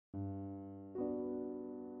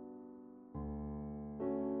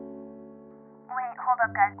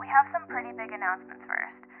up, guys. We have some pretty big announcements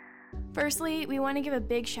first. Firstly, we want to give a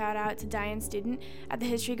big shout out to Diane Student at the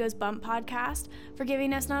History Goes Bump podcast for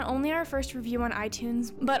giving us not only our first review on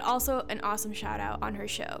iTunes, but also an awesome shout out on her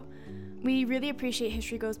show. We really appreciate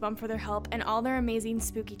History Goes Bump for their help and all their amazing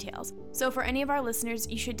spooky tales. So for any of our listeners,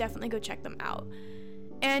 you should definitely go check them out.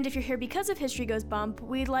 And if you're here because of History Goes Bump,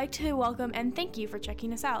 we'd like to welcome and thank you for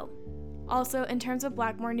checking us out. Also, in terms of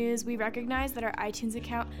Blackmore news, we recognize that our iTunes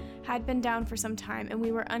account had been down for some time and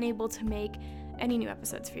we were unable to make any new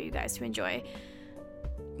episodes for you guys to enjoy.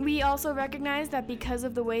 We also recognize that because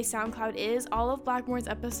of the way SoundCloud is, all of Blackmore's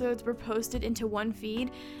episodes were posted into one feed,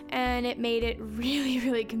 and it made it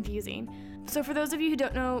really confusing. So for those of you who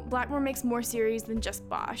don't know, Blackmore makes more series than just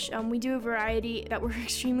Bosh. We do a variety that we're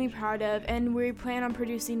extremely proud of, and we plan on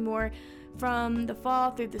producing more from the fall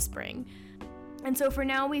through the spring. And so for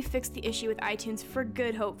now, we've fixed the issue with iTunes for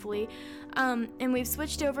good, hopefully. And we've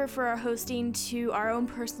switched over for our hosting to our own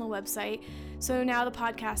personal website. So now the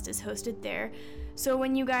podcast is hosted there. So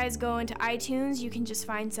when you guys go into iTunes, you can just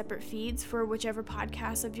find separate feeds for whichever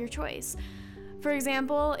podcast of your choice. For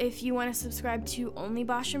example, if you want to subscribe to only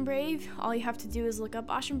Bosh and Brave, all you have to do is look up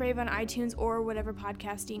Bosh and Brave on iTunes or whatever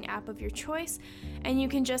podcasting app of your choice, and you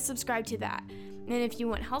can just subscribe to that. And if you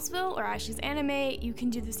want Houseville or Ashley's Anime, you can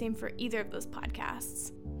do the same for either of those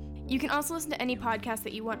podcasts. You can also listen to any podcast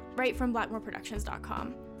that you want right from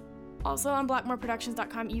blackmoreproductions.com. Also on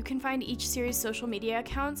blackmoreproductions.com, you can find each series' social media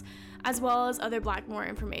accounts, as well as other Blackmore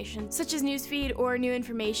information, such as newsfeed or new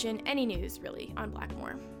information, any news really, on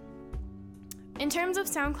Blackmore. In terms of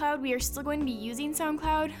SoundCloud, we are still going to be using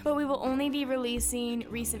SoundCloud, but we will only be releasing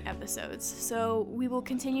recent episodes. So we will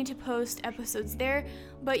continue to post episodes there,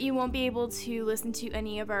 but you won't be able to listen to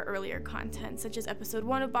any of our earlier content, such as episode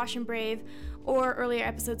 1 of Bosh and Brave, or earlier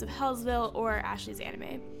episodes of Hellsville or Ashley's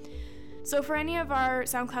Anime. So for any of our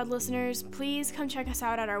SoundCloud listeners, please come check us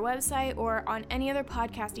out at our website or on any other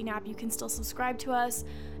podcasting app. You can still subscribe to us.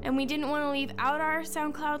 And we didn't want to leave out our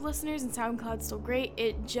SoundCloud listeners, and SoundCloud's still great.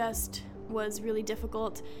 It just was really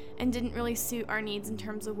difficult and didn't really suit our needs in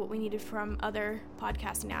terms of what we needed from other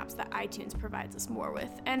podcasting apps that iTunes provides us more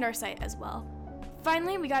with, and our site as well.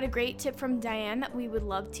 Finally, we got a great tip from Diane that we would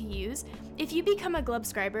love to use. If you become a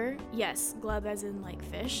Glubscriber, yes, Glub as in like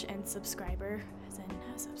fish, and subscriber as in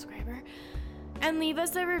a subscriber, and leave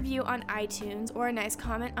us a review on iTunes or a nice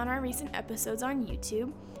comment on our recent episodes on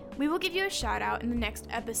YouTube, we will give you a shout out in the next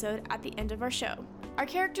episode at the end of our show. Our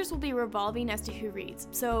characters will be revolving as to who reads,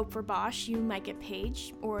 so for Bosh, you might get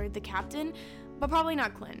Paige or the captain, but probably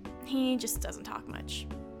not Clint. He just doesn't talk much.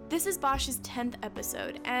 This is Bosh's 10th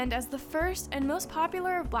episode, and as the first and most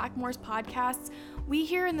popular of Blackmore's podcasts, we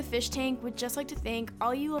here in the Fish Tank would just like to thank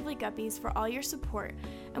all you lovely guppies for all your support,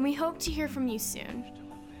 and we hope to hear from you soon.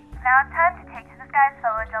 Now it's time to take to the skies,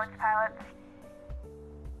 fellow intelligence pilots.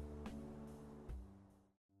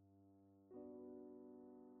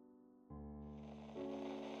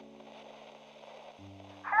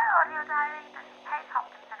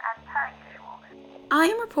 I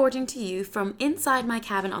am reporting to you from inside my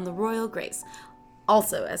cabin on the Royal Grace,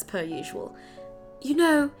 also as per usual. You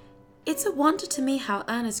know, it's a wonder to me how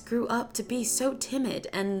Earnest grew up to be so timid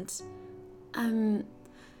and,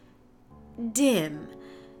 dim.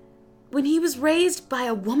 When he was raised by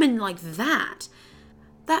a woman like that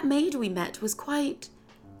maid we met was quite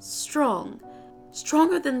strong.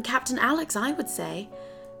 Stronger than Captain Alex, I would say.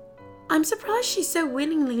 I'm surprised she so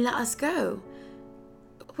willingly let us go.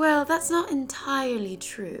 Well, that's not entirely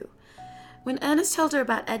true. When Earnest told her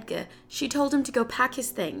about Edgar, she told him to go pack his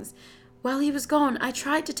things. While he was gone, I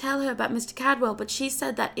tried to tell her about Mr. Cadwell, but she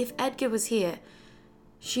said that if Edgar was here,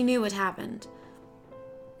 she knew what happened.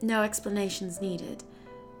 No explanations needed.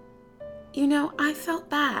 You know, I felt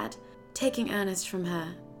bad taking Earnest from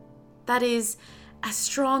her. That is, as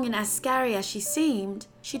strong and as scary as she seemed,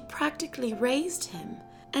 she'd practically raised him.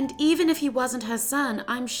 And even if he wasn't her son,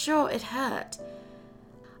 I'm sure it hurt.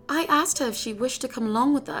 I asked her if she wished to come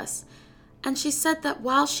along with us, and she said that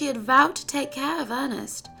while she had vowed to take care of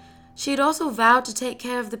Earnest, she had also vowed to take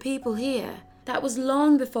care of the people here. That was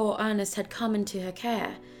long before Earnest had come into her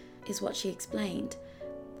care, is what she explained.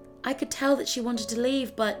 I could tell that she wanted to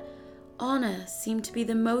leave, but honor seemed to be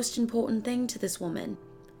the most important thing to this woman.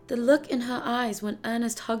 The look in her eyes when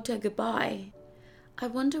Earnest hugged her goodbye. I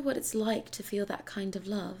wonder what it's like to feel that kind of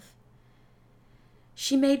love.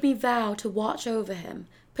 She made me vow to watch over him,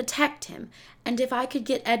 protect him, and if I could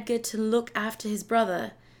get Edgar to look after his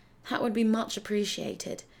brother, that would be much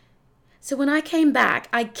appreciated. So when I came back,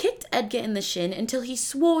 I kicked Edgar in the shin until he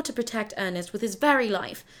swore to protect Earnest with his very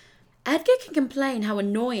life. Edgar can complain how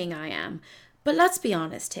annoying I am, but let's be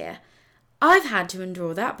honest here. I've had to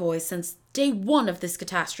endure that boy since day one of this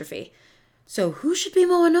catastrophe. So who should be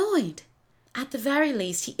more annoyed? At the very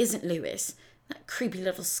least, he isn't Lewis, that creepy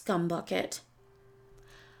little scumbucket.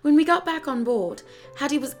 When we got back on board,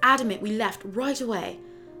 Hattie was adamant we left right away.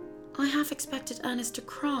 I half expected Earnest to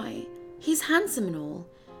cry. He's handsome and all,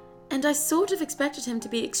 and I sort of expected him to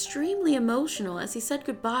be extremely emotional as he said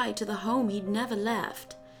goodbye to the home he'd never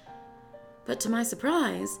left. But to my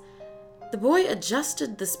surprise, the boy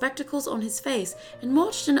adjusted the spectacles on his face and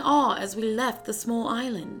watched in awe as we left the small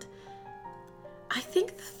island. I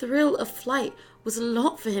think the thrill of flight was a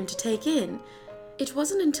lot for him to take in. It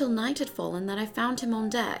wasn't until night had fallen that I found him on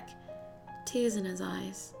deck, tears in his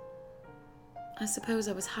eyes. I suppose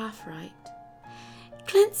I was half right.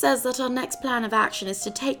 Clint says that our next plan of action is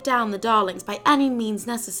to take down the Darlings by any means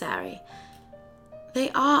necessary. They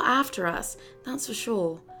are after us, that's for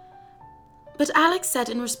sure. But Alex said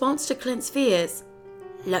in response to Clint's fears,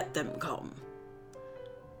 "Let them come."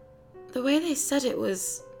 The way they said it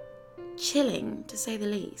was chilling, to say the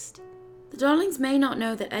least. The Darlings may not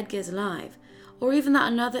know that Edgar's alive, or even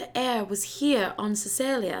that another heir was here on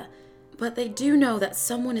Cecilia, but they do know that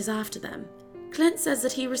someone is after them. Clint says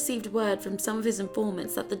that he received word from some of his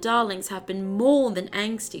informants that the Darlings have been more than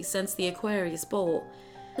angsty since the Aquarius Ball.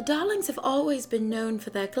 The Darlings have always been known for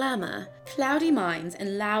their glamour. Cloudy minds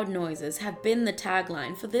and loud noises have been the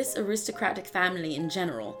tagline for this aristocratic family in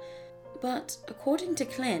general. But according to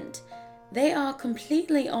Clint, they are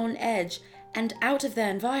completely on edge and out of their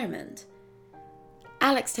environment.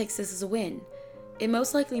 Alex takes this as a win. It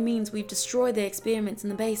most likely means we've destroyed the experiments in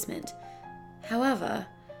the basement. However,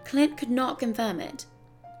 Clint could not confirm it.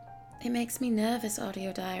 It makes me nervous,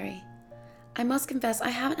 audio diary. I must confess I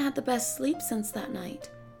haven't had the best sleep since that night.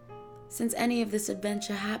 Since any of this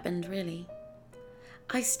adventure happened, really.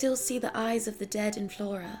 I still see the eyes of the dead in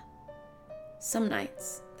Flora. Some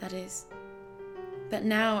nights, that is. But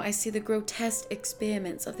now I see the grotesque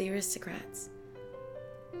experiments of the aristocrats.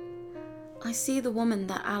 I see the woman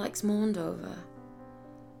that Alex mourned over.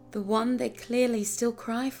 The one they clearly still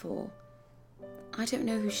cry for. I don't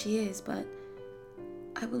know who she is, but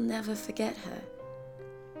I will never forget her.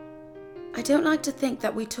 I don't like to think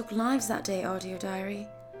that we took lives that day, audio diary.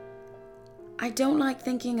 I don't like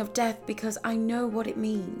thinking of death because I know what it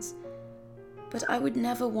means. But I would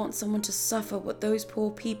never want someone to suffer what those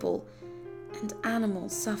poor people and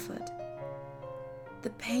animals suffered. The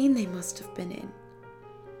pain they must have been in.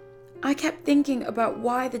 I kept thinking about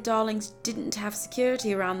why the Darlings didn't have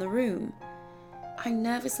security around the room. I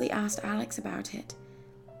nervously asked Alex about it.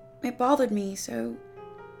 It bothered me, so...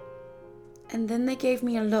 And then they gave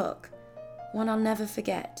me a look, one I'll never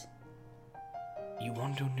forget. You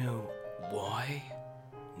want to know why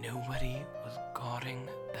nobody was guarding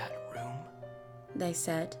that room? They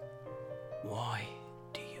said. Why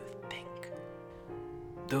do you think?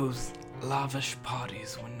 Those lavish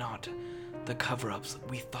parties were not the cover-ups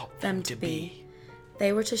we thought them to be.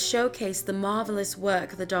 They were to showcase the marvelous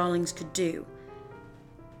work the Darlings could do.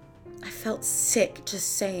 I felt sick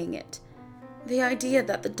just saying it. The idea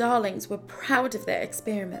that the Darlings were proud of their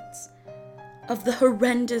experiments, of the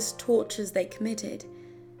horrendous tortures they committed,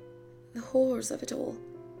 the horrors of it all,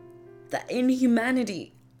 the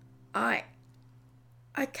inhumanity. I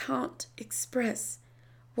can't express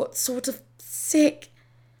what sort of sick.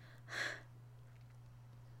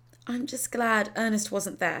 I'm just glad Earnest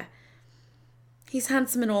wasn't there. He's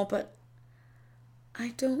handsome and all, but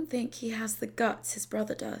I don't think he has the guts his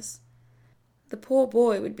brother does. The poor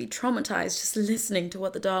boy would be traumatized just listening to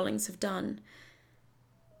what the Darlings have done.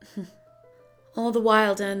 All the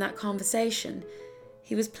while during that conversation,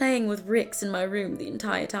 he was playing with Rix in my room the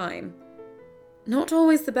entire time. Not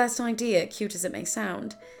always the best idea, cute as it may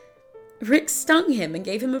sound. Rix stung him and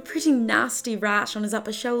gave him a pretty nasty rash on his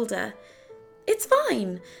upper shoulder. It's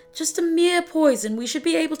fine, just a mere poison we should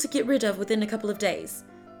be able to get rid of within a couple of days.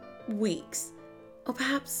 Weeks. Or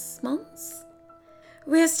perhaps months?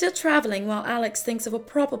 We are still travelling while Alex thinks of a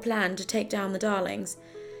proper plan to take down the Darlings.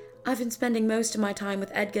 I've been spending most of my time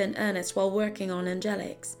with Edgar and Earnest while working on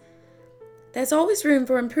Angelics. There's always room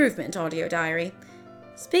for improvement, audio diary.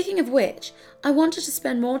 Speaking of which, I wanted to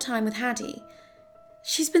spend more time with Hattie.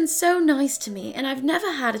 She's been so nice to me, and I've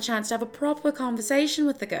never had a chance to have a proper conversation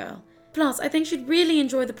with the girl. Plus, I think she'd really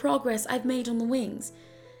enjoy the progress I've made on the wings.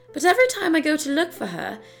 But every time I go to look for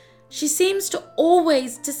her, she seems to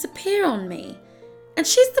always disappear on me. And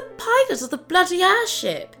she's the pilot of the bloody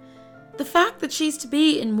airship. The fact that she's to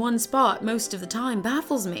be in one spot most of the time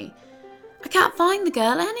baffles me. I can't find the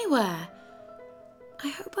girl anywhere. I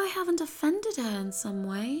hope I haven't offended her in some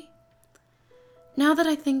way. Now that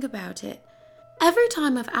I think about it, every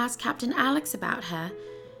time I've asked Captain Alex about her,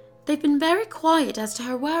 They've been very quiet as to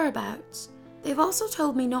her whereabouts. They've also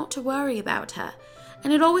told me not to worry about her,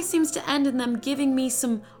 and it always seems to end in them giving me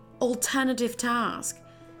some alternative task.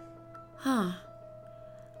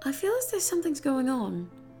 I feel as though something's going on.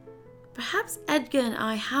 Perhaps Edgar and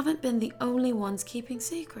I haven't been the only ones keeping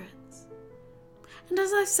secrets. And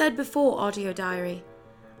as I've said before, Audio Diary,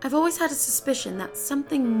 I've always had a suspicion that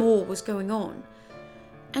something more was going on.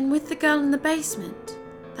 And with the girl in the basement,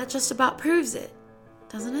 that just about proves it,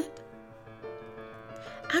 doesn't it?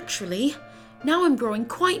 Actually, now I'm growing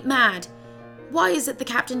quite mad. Why is it the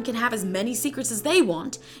captain can have as many secrets as they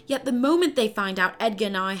want, yet the moment they find out Edgar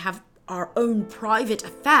and I have our own private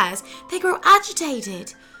affairs, they grow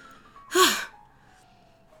agitated?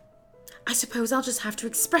 I suppose I'll just have to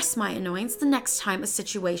express my annoyance the next time a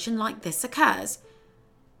situation like this occurs.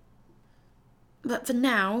 But for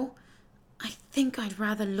now, I think I'd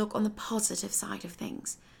rather look on the positive side of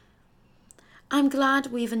things. I'm glad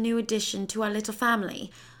we've a new addition to our little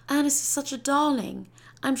family. Earnest is such a darling.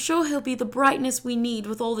 I'm sure he'll be the brightness we need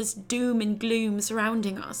with all this doom and gloom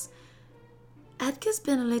surrounding us. Edgar's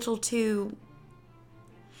been a little too...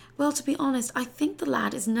 Well, to be honest, I think the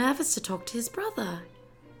lad is nervous to talk to his brother.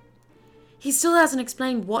 He still hasn't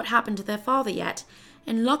explained what happened to their father yet,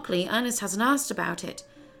 and luckily Earnest hasn't asked about it.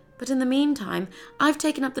 But in the meantime, I've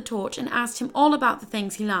taken up the torch and asked him all about the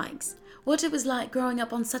things he likes. What it was like growing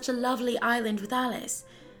up on such a lovely island with Alice.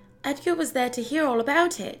 Edgar was there to hear all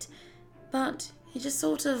about it, but he just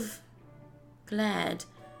sort of glared.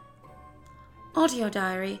 Audio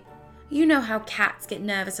Diary, you know how cats get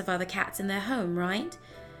nervous of other cats in their home, right?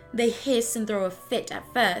 They hiss and throw a fit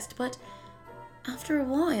at first, but after a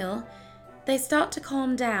while, they start to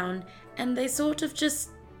calm down and they sort of just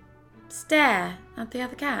stare at the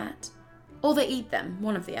other cat. Or they eat them,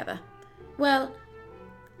 one or the other. Well,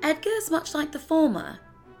 Edgar is much like the former.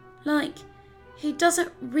 Like, he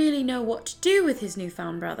doesn't really know what to do with his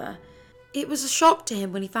newfound brother. It was a shock to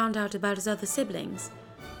him when he found out about his other siblings.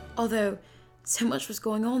 Although, so much was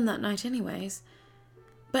going on that night anyways.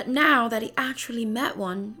 But now that he actually met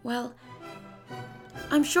one, well,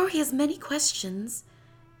 I'm sure he has many questions.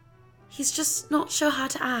 He's just not sure how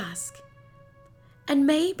to ask. And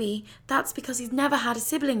maybe that's because he's never had a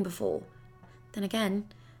sibling before. Then again,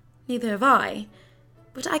 neither have I.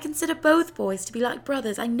 But I consider both boys to be like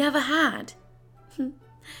brothers I never had.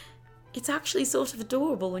 It's actually sort of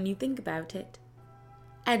adorable when you think about it.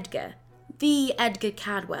 Edgar, the Edgar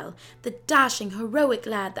Cadwell, the dashing, heroic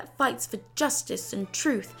lad that fights for justice and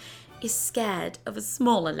truth, is scared of a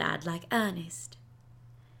smaller lad like Earnest.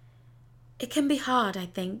 It can be hard, I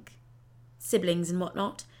think. Siblings and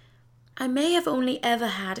whatnot. I may have only ever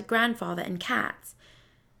had a grandfather and cats,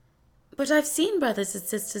 but I've seen brothers and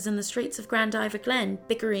sisters in the streets of Grand Ivor Glen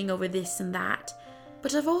bickering over this and that.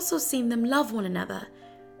 But I've also seen them love one another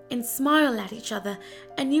and smile at each other,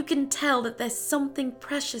 and you can tell that there's something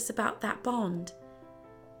precious about that bond.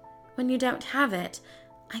 When you don't have it,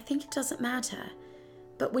 I think it doesn't matter.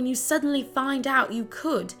 But when you suddenly find out you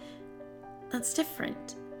could, that's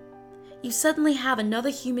different. You suddenly have another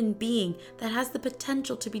human being that has the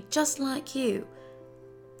potential to be just like you.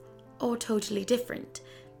 Or totally different.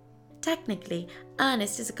 Technically,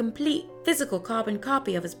 Earnest is a complete physical carbon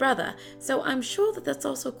copy of his brother, so I'm sure that that's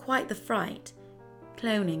also quite the fright.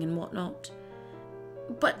 Cloning and whatnot.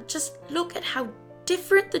 But just look at how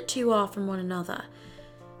different the two are from one another.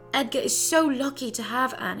 Edgar is so lucky to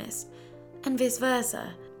have Earnest, and vice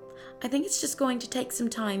versa. I think it's just going to take some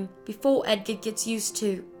time before Edgar gets used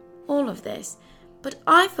to all of this, but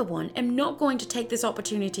I, for one, am not going to take this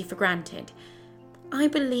opportunity for granted. I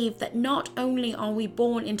believe that not only are we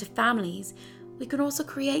born into families, we can also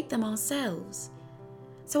create them ourselves.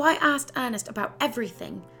 So I asked Earnest about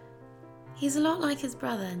everything. He's a lot like his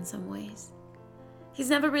brother in some ways. He's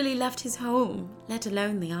never really left his home, let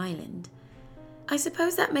alone the island. I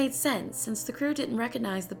suppose that made sense, since the crew didn't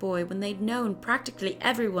recognize the boy when they'd known practically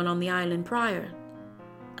everyone on the island prior.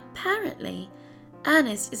 Apparently,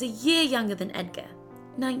 Earnest is a year younger than Edgar,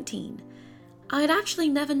 19. I had actually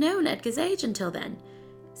never known Edgar's age until then,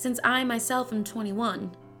 since I myself am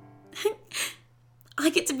 21. I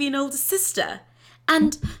get to be an older sister.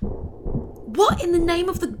 And what in the name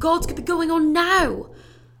of the gods could be going on now?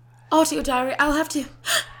 Audio Diary, I'll have to...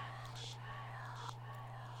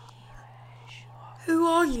 Who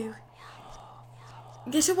are you?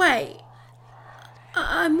 Get away.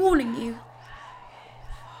 I'm warning you.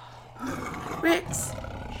 Rex.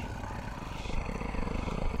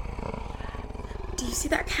 Do you see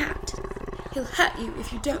that cat? He'll hurt you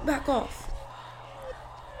if you don't back off.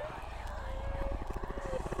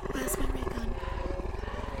 Where's my ray gun?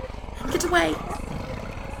 Get away.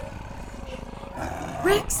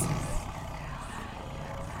 Rix!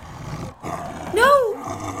 No!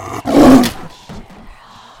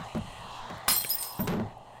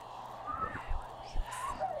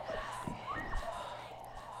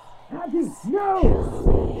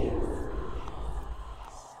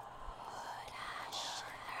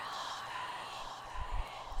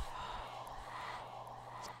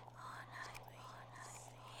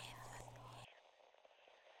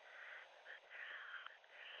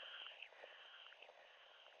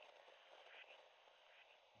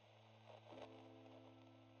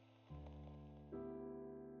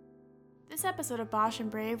 This episode of Bosh and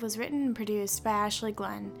Brave was written and produced by Ashley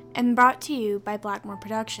Glenn and brought to you by Blackmore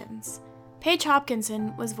Productions. Paige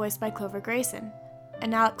Hopkinson was voiced by Clover Grayson,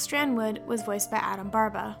 and Alex Strandwood was voiced by Adam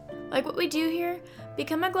Barba. Like what we do here?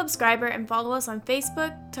 Become a Glubscriber and follow us on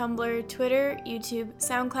Facebook, Tumblr, Twitter, YouTube,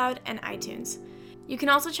 SoundCloud, and iTunes. You can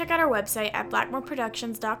also check out our website at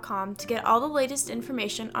blackmoreproductions.com to get all the latest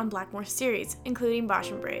information on Blackmore's series, including Bosh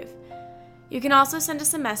and Brave. You can also send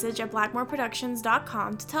us a message at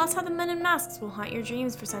blackmoreproductions.com to tell us how the Men in Masks will haunt your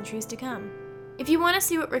dreams for centuries to come. If you want to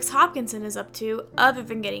see what Rix Hopkinson is up to, other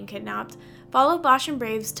than getting kidnapped, follow Bosh and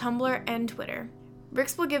Brave's Tumblr and Twitter.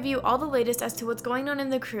 Rix will give you all the latest as to what's going on in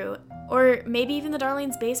the crew, or maybe even the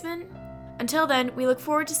Darlene's basement. Until then, we look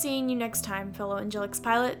forward to seeing you next time, fellow Angelix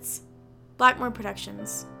pilots. Blackmore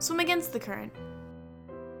Productions. Swim against the current.